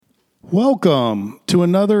Welcome to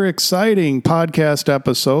another exciting podcast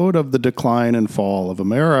episode of The Decline and Fall of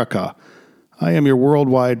America. I am your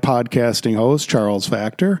worldwide podcasting host, Charles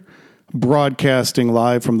Factor, broadcasting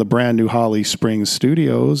live from the brand new Holly Springs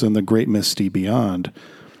studios and the Great Misty beyond.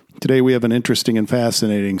 Today we have an interesting and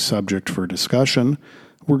fascinating subject for discussion.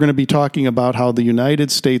 We're going to be talking about how the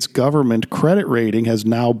United States government credit rating has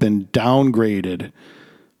now been downgraded.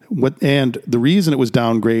 And the reason it was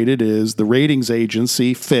downgraded is the ratings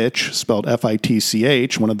agency, Fitch, spelled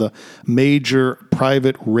F-I-T-C-H, one of the major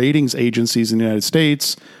private ratings agencies in the United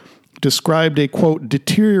States, described a, quote,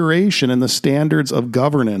 deterioration in the standards of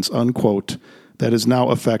governance, unquote, that has now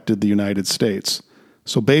affected the United States.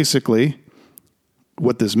 So basically,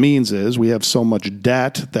 what this means is we have so much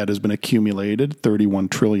debt that has been accumulated, $31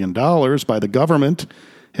 trillion by the government,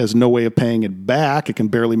 has no way of paying it back. It can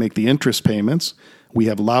barely make the interest payments. We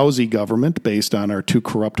have lousy government based on our two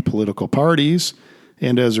corrupt political parties.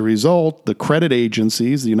 And as a result, the credit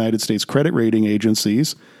agencies, the United States credit rating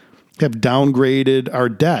agencies, have downgraded our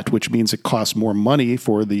debt, which means it costs more money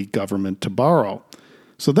for the government to borrow.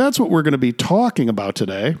 So that's what we're going to be talking about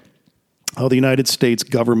today, how the United States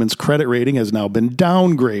government's credit rating has now been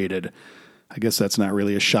downgraded. I guess that's not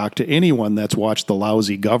really a shock to anyone that's watched the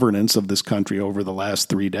lousy governance of this country over the last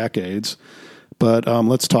 3 decades. But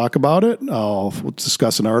let's talk about it. We'll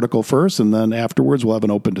discuss an article first, and then afterwards we'll have an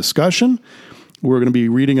open discussion. We're going to be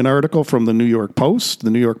reading an article from the New York Post. The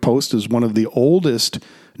New York Post is one of the oldest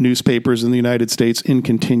newspapers in the United States in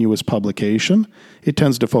continuous publication. It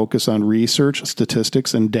tends to focus on research,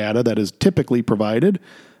 statistics, and data that is typically provided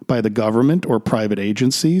by the government or private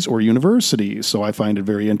agencies or universities. So I find it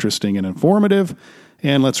very interesting and informative.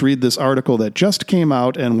 And let's read this article that just came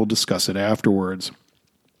out, and we'll discuss it afterwards.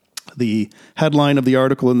 The headline of the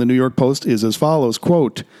article in the New York Post is as follows,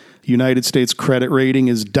 quote, United States credit rating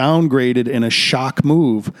is downgraded in a shock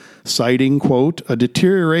move, citing, quote, a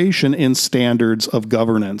deterioration in standards of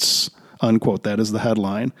governance, unquote. That is the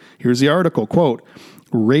headline. Here's the article, quote,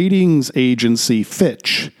 ratings agency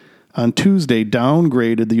Fitch on Tuesday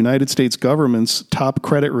downgraded the United States government's top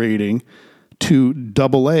credit rating to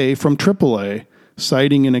AA from AAA,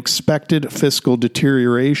 citing an expected fiscal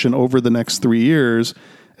deterioration over the next 3 years,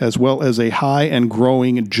 as well as a high and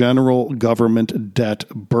growing general government debt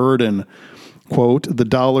burden. Quote, the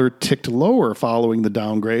dollar ticked lower following the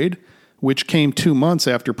downgrade, which came 2 months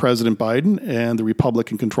after President Biden and the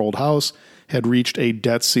Republican-controlled House had reached a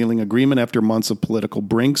debt ceiling agreement after months of political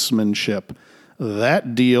brinksmanship.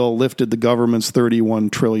 That deal lifted the government's $31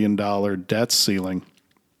 trillion debt ceiling.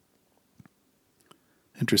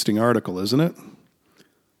 Interesting article, isn't it?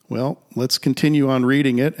 Well, let's continue on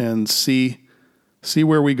reading it and see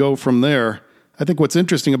where we go from there. I think what's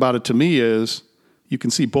interesting about it to me is you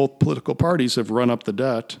can see both political parties have run up the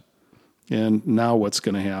debt, and now what's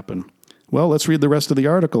going to happen? Well, let's read the rest of the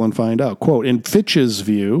article and find out. Quote, in Fitch's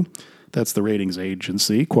view, that's the ratings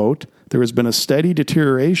agency, quote, there has been a steady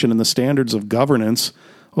deterioration in the standards of governance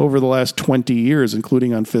over the last 20 years,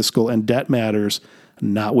 including on fiscal and debt matters,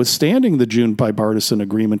 notwithstanding the June bipartisan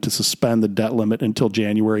agreement to suspend the debt limit until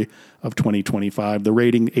January of 2025, the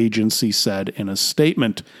rating agency said in a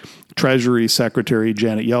statement. Treasury Secretary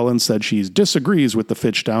Janet Yellen said she disagrees with the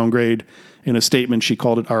Fitch downgrade. In a statement, she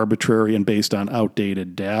called it arbitrary and based on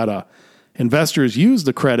outdated data. Investors use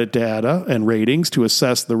the credit data and ratings to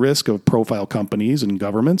assess the risk of profile companies and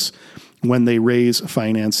governments when they raise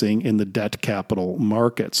financing in the debt capital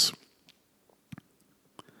markets.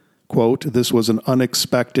 Quote, this was an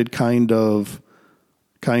unexpected kind of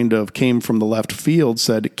came from the left field,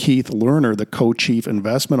 said Keith Lerner, the co-chief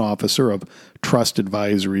investment officer of Trust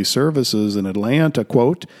Advisory Services in Atlanta.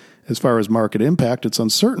 Quote, as far as market impact, it's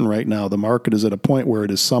uncertain right now. The market is at a point where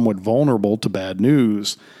it is somewhat vulnerable to bad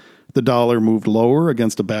news. The dollar moved lower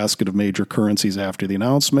against a basket of major currencies after the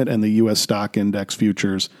announcement, and the U.S. stock index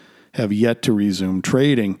futures have yet to resume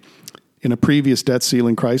trading. In a previous debt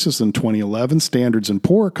ceiling crisis in 2011, Standard &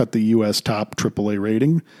 Poor's cut the U.S. top AAA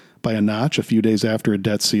rating by a notch a few days after a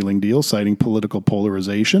debt ceiling deal, citing political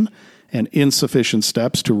polarization and insufficient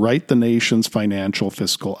steps to right the nation's financial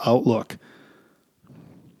fiscal outlook.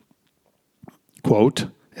 Quote,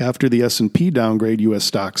 after the S&P downgrade, U.S.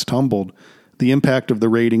 stocks tumbled. The impact of the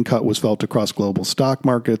rating cut was felt across global stock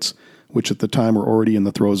markets, which at the time were already in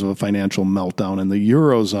the throes of a financial meltdown in the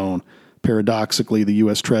Eurozone. Paradoxically, the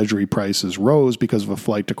U.S. Treasury prices rose because of a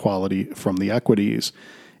flight to quality from the equities.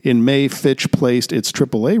 In May, Fitch placed its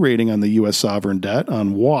AAA rating on the U.S. sovereign debt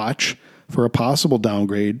on watch for a possible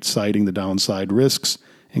downgrade, citing the downside risks,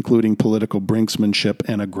 including political brinksmanship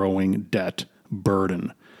and a growing debt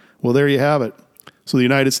burden. Well, there you have it. So the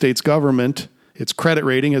United States government Its credit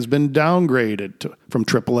rating has been downgraded from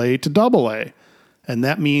AAA to AA. And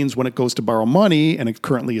that means when it goes to borrow money, and it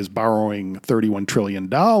currently is borrowing $31 trillion,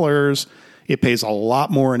 it pays a lot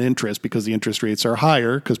more in interest because the interest rates are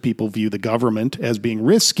higher because people view the government as being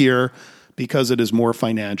riskier because it is more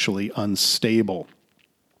financially unstable.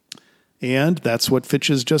 And that's what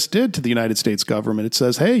Fitch's just did to the United States government. It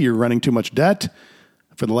says, hey, you're running too much debt.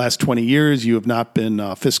 For the last 20 years, you have not been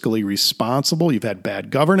fiscally responsible. You've had bad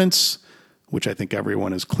governance, which I think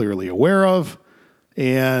everyone is clearly aware of.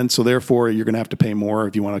 And so therefore, you're going to have to pay more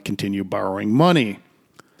if you want to continue borrowing money.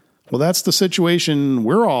 Well, that's the situation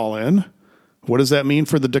we're all in. What does that mean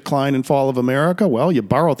for the decline and fall of America? Well, you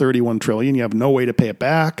borrow $31 trillion, you have no way to pay it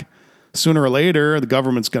back. Sooner or later, the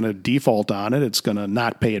government's going to default on it. It's going to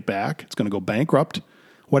not pay it back. It's going to go bankrupt.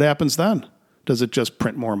 What happens then? Does it just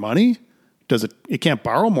print more money? It can't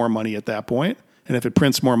borrow more money at that point. And if it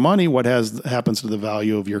prints more money, what happens to the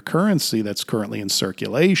value of your currency that's currently in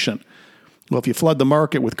circulation? Well, if you flood the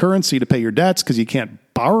market with currency to pay your debts because you can't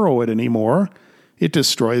borrow it anymore, it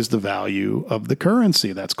destroys the value of the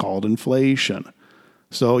currency. That's called inflation.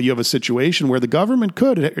 So you have a situation where the government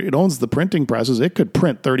it owns the printing presses, it could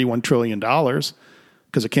print $31 trillion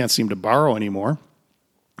because it can't seem to borrow anymore.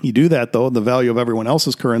 You do that, though, the value of everyone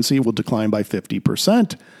else's currency will decline by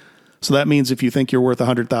 50%. So that means if you think you're worth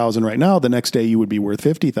 $100,000 right now, the next day you would be worth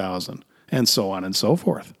 $50,000, and so on and so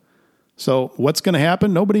forth. So what's going to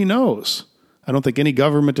happen? Nobody knows. I don't think any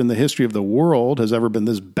government in the history of the world has ever been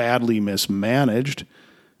this badly mismanaged.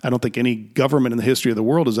 I don't think any government in the history of the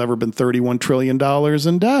world has ever been $31 trillion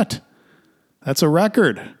in debt. That's a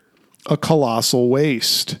record, a colossal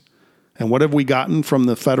waste. And what have we gotten from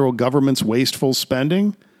the federal government's wasteful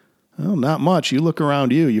spending? Well, not much. You look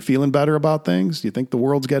around you. You feeling better about things? Do you think the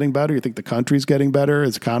world's getting better? You think the country's getting better?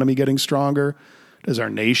 Is the economy getting stronger? Is our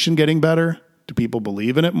nation getting better? Do people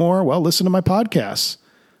believe in it more? Well, listen to my podcasts.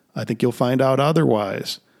 I think you'll find out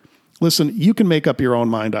otherwise. Listen, you can make up your own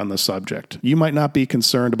mind on the subject. You might not be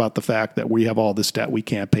concerned about the fact that we have all this debt we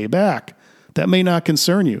can't pay back. That may not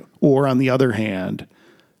concern you. Or on the other hand,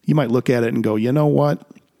 you might look at it and go, you know what?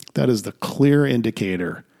 That is the clear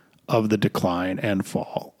indicator of the decline and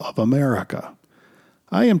fall of America.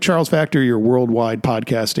 I am Charles Factor, your worldwide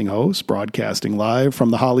podcasting host, broadcasting live from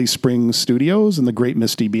the Holly Springs studios in the Great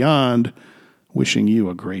Misty Beyond, wishing you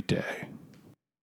a great day.